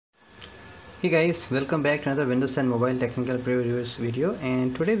Hey guys, welcome back to another Windows 10 mobile technical previews video,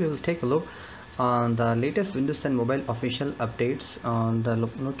 and today we will take a look on the latest Windows 10 mobile official updates on the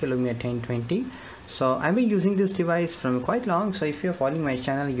Nokia Lumia 1020. So I've been using this device from quite long, so if you're following my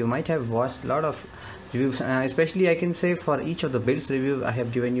channel you might have watched a lot of reviews, especially I can say for each of the builds review I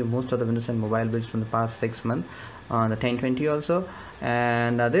have given you most of the Windows 10 mobile builds from the past 6 months on the 1020 also,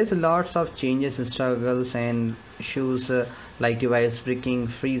 and there's lots of changes and struggles and issues like device breaking,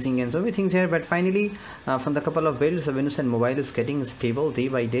 freezing and so many things here, but finally from the couple of builds the Windows 10 mobile is getting stable day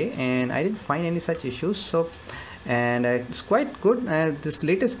by day and I didn't find any such issues. So and it's quite good. This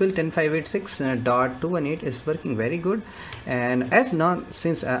latest build 10.586.218 is working very good, and as not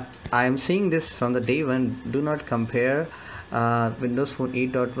since I am seeing this from the day one, do not compare Windows Phone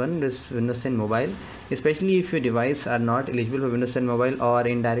 8.1 this Windows 10 mobile, especially if your device are not eligible for Windows 10 mobile, or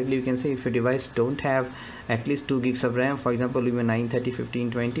indirectly you can say if your device don't have at least 2 gigs of RAM, for example Lumia 930,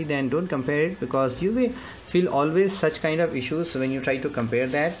 1520, then don't compare it, because you may feel always such kind of issues when you try to compare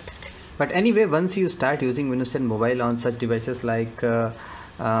that. But anyway, once you start using Windows 10 mobile on such devices like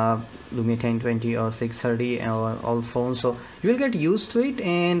Lumia 1020 or 630 or all phones, so you will get used to it.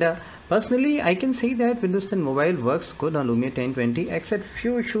 And personally I can say that Windows 10 mobile works good on Lumia 1020, except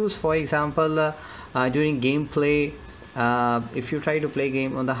few issues. For example, during gameplay, if you try to play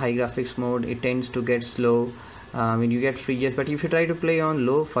game on the high graphics mode, it tends to get slow when you get freezes. But if you try to play on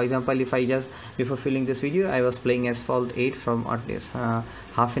low, for example, if I just before filming this video I was playing Asphalt 8 from at least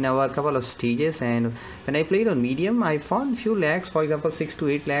half an hour, couple of stages, and when I played on medium I found few lags, for example 6 to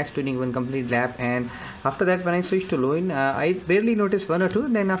 8 lags during one complete lap, and after that when I switched to low in I barely noticed 1 or 2,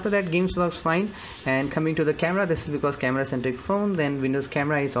 then after that games works fine. And coming to the camera, this is because camera centric phone, then Windows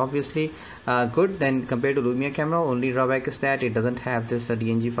camera is obviously good then compared to Lumia camera. Only drawback is that it doesn't have this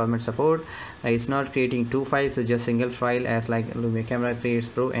DNG format support. It's not creating 2 files, it's just single file as like Lumia camera creates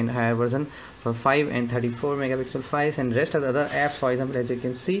Pro and higher version for 5 and 34 megapixel files. And rest of the other apps, for example, as you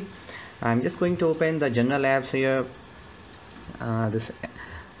can see, I'm just going to open the general apps here, this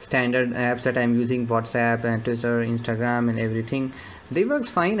standard apps that I'm using, WhatsApp and Twitter, Instagram and everything. They works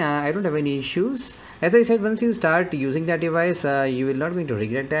fine. I don't have any issues. As I said, once you start using that device you will not going to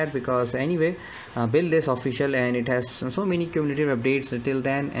regret that, because anyway build is official and it has so many cumulative updates till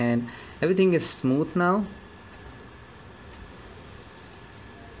then, and everything is smooth now.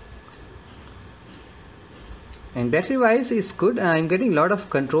 And battery wise is good. I'm getting a lot of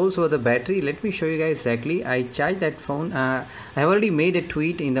controls over the battery. Let me show you guys exactly. I charged that phone. I have already made a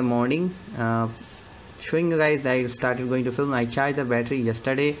tweet in the morning showing you guys that I started going to film. I charged the battery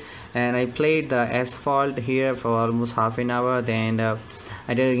yesterday and I played the Asphalt here for almost half an hour. Then I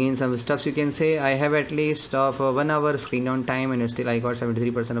did again some stuff. You can say I have at least of 1 hour screen on time, and still I got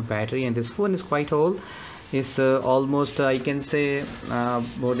 73% of battery. And this phone is quite old. It's almost I can say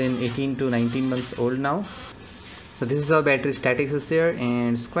more than 18 to 19 months old now. So this is how battery statics is there,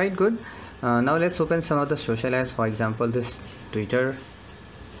 and it's quite good. Now let's open some of the social apps, for example this Twitter.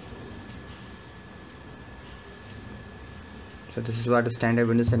 So this is what the standard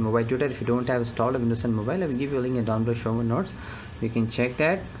Windows 10 mobile Twitter. If you don't have installed a Windows 10 mobile, I will give you a link in down below show notes. You can check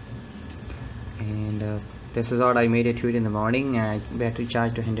that. And this is what I made a tweet in the morning. Battery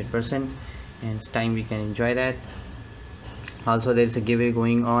charge to 100%, and it's time we can enjoy that. Also there is a giveaway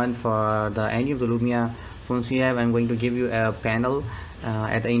going on for any of the Lumia phones you have. I'm going to give you a panel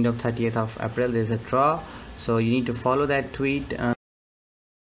at the end of 30th of April. There's a draw, so you need to follow that tweet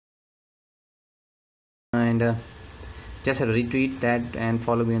and just retweet that and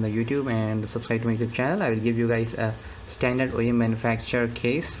follow me on the YouTube and subscribe to my YouTube channel. I will give you guys a standard OEM manufacturer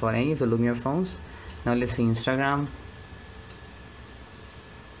case for any of the Lumia phones. Now let's see Instagram.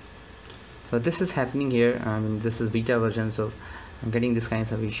 So this is happening here. This is beta version, so I'm getting these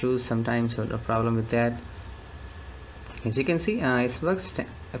kinds of issues sometimes, so the problem with that. As you can see it works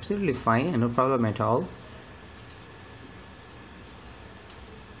absolutely fine and no problem at all.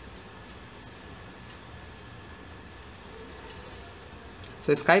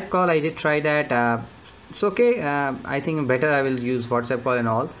 So Skype call, I did try that. It's okay. I think better I will use WhatsApp call and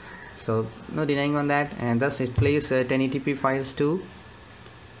all, so no denying on that. And thus it plays 1080p files too,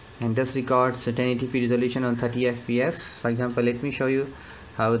 and this records 1080p resolution on 30 fps. For example, let me show you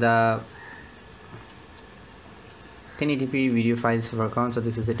how the 1080p video files work on. So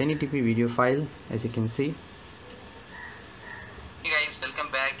this is a 1080p video file, as you can see. Hey guys,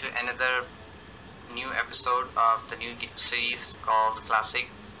 welcome back to another new episode of the new series called Classic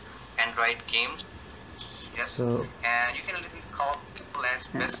Android Games. Yes, So and you can literally call as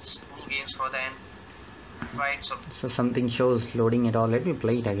best school games for the Android. So something shows loading at all. Let me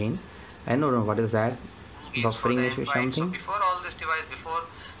play it again. I don't know what is that. games for buffering the issue Android. So something. before all this device, before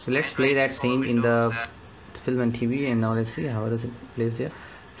So let's play Android, that before same in Windows, the film and TV, and now let's see how does it plays there.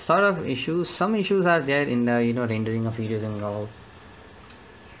 Sort of issues, some issues are there in the rendering of videos and all.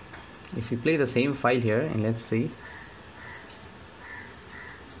 If we play the same file here and let's see.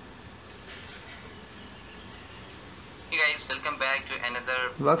 Hey guys, welcome back to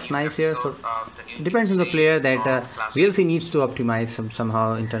another Works new nice here. episode So of the new depends on the player series that called Classic. VLC needs to optimize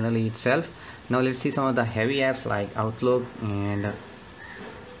somehow internally itself. Now let's see some of the heavy apps like Outlook and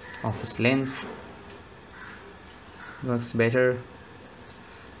Office Lens. Works better.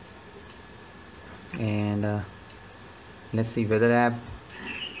 And let's see weather app.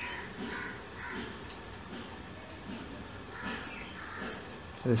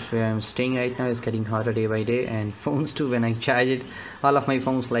 This is where I'm staying right now. It's getting hotter day by day, and phones too. When I charge it, all of my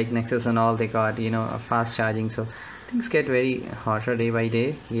phones like Nexus and all, they got a fast charging, so things get very hotter day by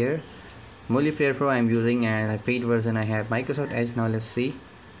day here. Multiplayer Pro I'm using, and a paid version I have Microsoft Edge. Now let's see.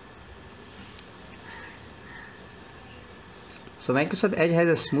 So Microsoft Edge has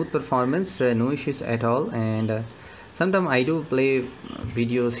a smooth performance, no issues at all, and sometimes I do play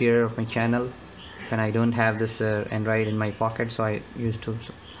videos here of my channel when I don't have this Android in my pocket, so I used to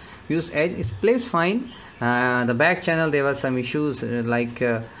use Edge. It plays fine. The back channel there were some issues like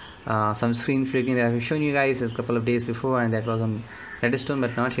some screen flickering that I've shown you guys a couple of days before, and that was on Redstone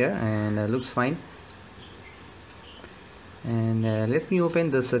but not here, and looks fine. And let me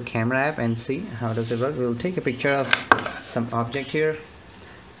open this camera app and see how does it work. We'll take a picture of some object here.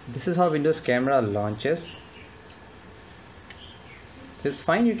 This is how Windows camera launches. It's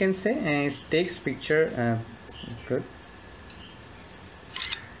fine, you can say, and it takes picture good.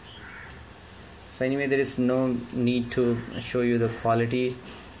 So anyway, there is no need to show you the quality.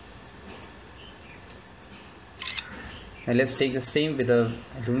 And let's take the same with the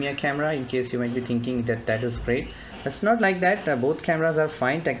Lumia camera, in case you might be thinking that that is great. It's not like that. Both cameras are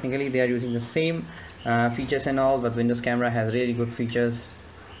fine. Technically they are using the same features and all, but Windows camera has really good features.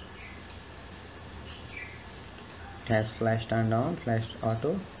 It has flash turned on, flash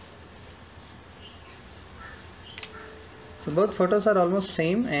auto. So both photos are almost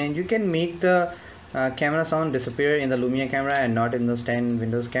same, and you can make the camera sound disappear in the Lumia camera and not in the stand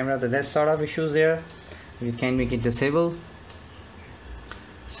Windows camera. There's sort of issues there. You can make it disable.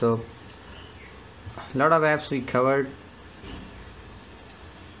 So a lot of apps we covered.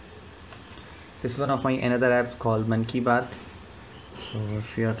 This is one of my another app called Man Ki Baat. So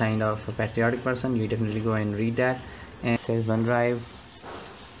if you're kind of a patriotic person, you definitely go and read that. And it says OneDrive.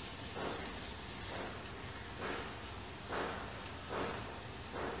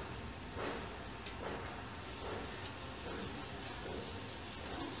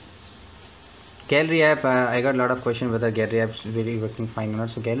 Gallery app, I got a lot of questions whether gallery app is really working fine or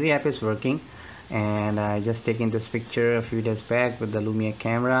not. So gallery app is working, and I just taken this picture a few days back with the Lumia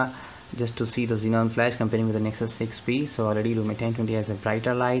camera just to see the xenon flash comparing with the Nexus 6P. So already Lumia 1020 has a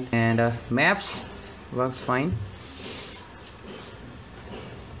brighter light, and maps works fine.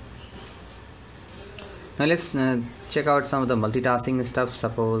 Now let's check out some of the multitasking stuff.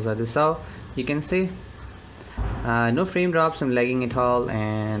 Suppose this is how you can see no frame drops and lagging at all,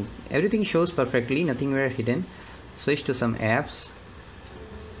 and everything shows perfectly, nothing were hidden. Switch to some apps,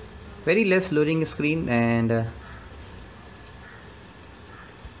 very less loading screen, and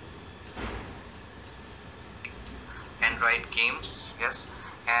Android games, yes,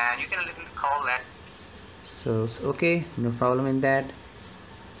 and you can call that. So okay, no problem in that.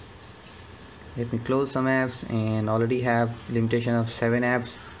 Let me close some apps, and already have limitation of 7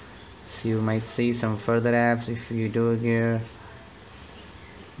 apps. So you might see some further apps if you do here,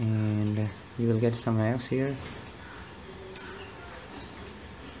 and you will get some apps here.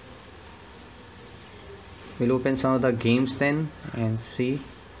 We'll open some of the games then and see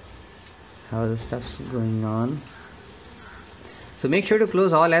how the stuff's going on. So make sure to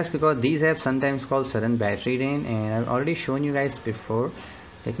close all apps, because these apps sometimes cause sudden battery drain, and I've already shown you guys before.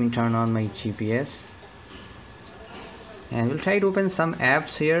 Let me turn on my GPS, and we'll try to open some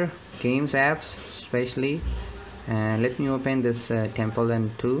apps here, games apps especially, and let me open this Temple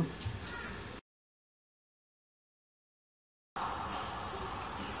and 2.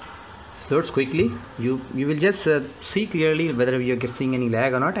 Loads quickly. You will just see clearly whether you're seeing any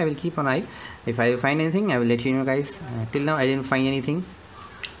lag or not. I will keep an eye. If I find anything, I will let you know, guys. Till now I didn't find anything.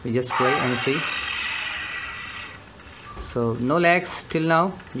 We just play and see. So no lags till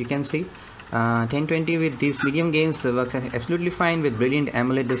now, you can see. 1020 with these medium games works absolutely fine with brilliant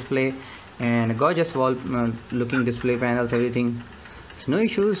AMOLED display and gorgeous wall looking display panels, everything. So no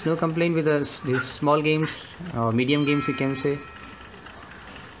issues, no complaint with these small games or medium games, you can say.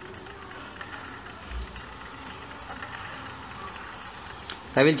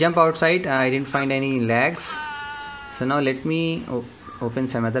 I will jump outside. I didn't find any lags, so now let me open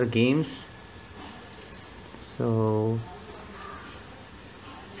some other games. So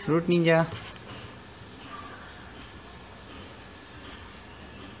Fruit Ninja,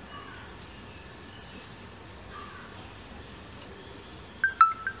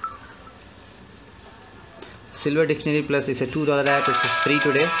 Silver Dictionary Plus is a $2 app. It's free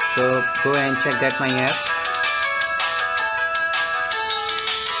today, so go and check that my app.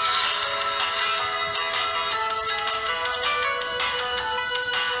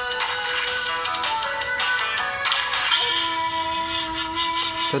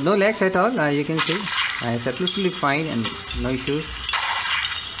 So no lags at all, you can see it's absolutely fine and no issues.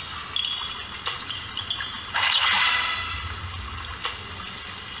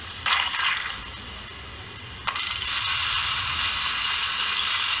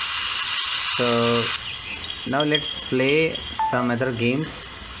 So now let's play some other games.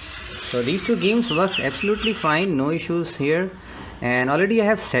 So these two games works absolutely fine, no issues here. And already I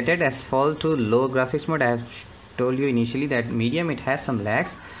have set it Asphalt to low graphics mode. I have told you initially that medium it has some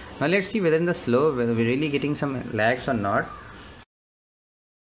lags. Now let's see whether in the slow whether we're really getting some lags or not.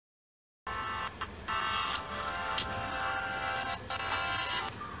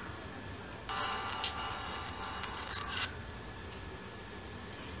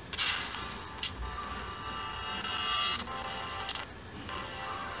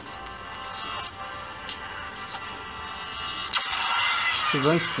 So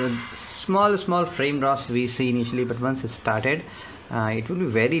once small frame drops we see initially, but once it started it will be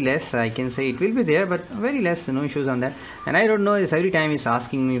very less. I can say it will be there, but very less, no issues on that. And I don't know, is every time it's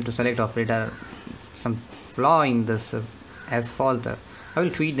asking me to select operator, some flaw in this Asphalt. I will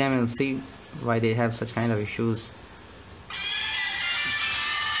tweet them and see why they have such kind of issues.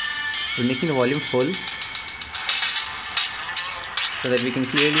 We're making the volume full so that we can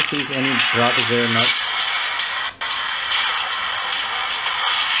clearly see if any drop is there or not.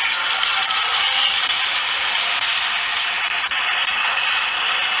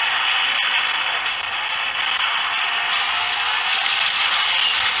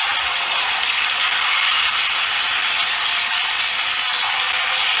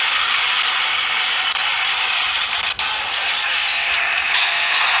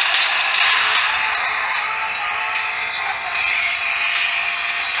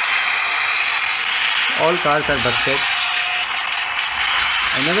 All cars are busted.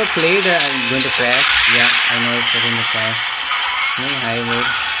 I never played I'm going to crash. Yeah, I know it's going to crash. No highway.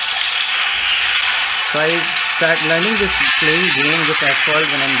 So I start learning this playing game with Asphalt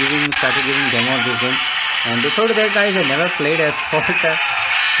when I'm started giving demo of this game. And before that guys, I never played Asphalt.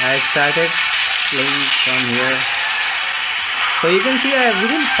 I started playing from here. So you can see we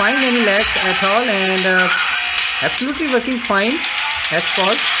didn't find any lags at all, and absolutely working fine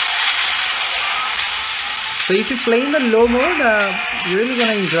Asphalt. So if you play in the low mode, you're really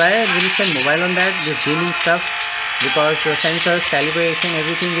gonna enjoy it when you spend mobile on that, this gaming stuff, because the sensors, calibration,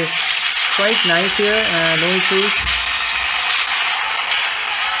 everything is quite nice here, no issues.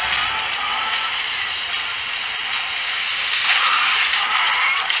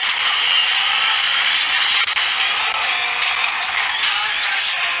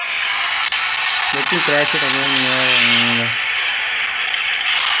 Let me crash it again here.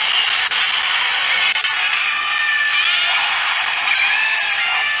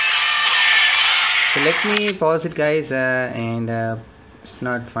 So let me pause it guys, and it's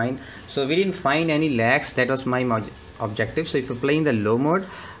not fine. So we didn't find any lags. That was my objective. So if you play in the low mode,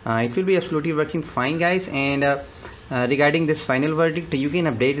 it will be absolutely working fine guys. And regarding this final verdict, you can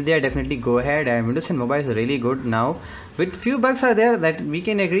update there, definitely go ahead. And Windows 10 Mobile is really good now. With few bugs are there that we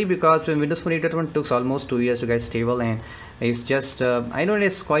can agree, because when Windows 8.1 took almost 2 years to get stable, and it's just I know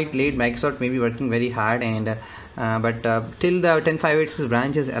it's quite late. Microsoft may be working very hard, and but till the 10.5.8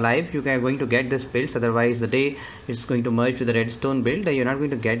 branch is alive, you are going to get this builds. Otherwise, the day it's going to merge with the Redstone build, you're not going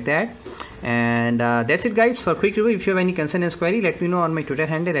to get that. And that's it guys for quick review. If you have any concern or query, let me know on my Twitter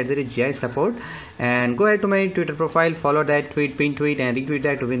handle @GI support, and go ahead to my Twitter profile, follow that tweet, pin tweet, and retweet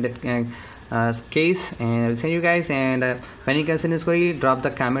that to win that case. And I'll send you guys, and if any concern is query, drop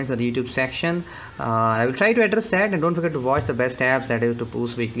the comments on the YouTube section. I will try to address that, and don't forget to watch the best apps that is to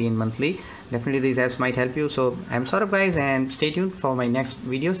post weekly and monthly. Definitely these apps might help you. So I'm Saurabh guys, and stay tuned for my next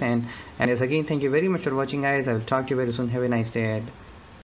videos. And as again, thank you very much for watching guys. I will talk to you very soon. Have a nice day ahead.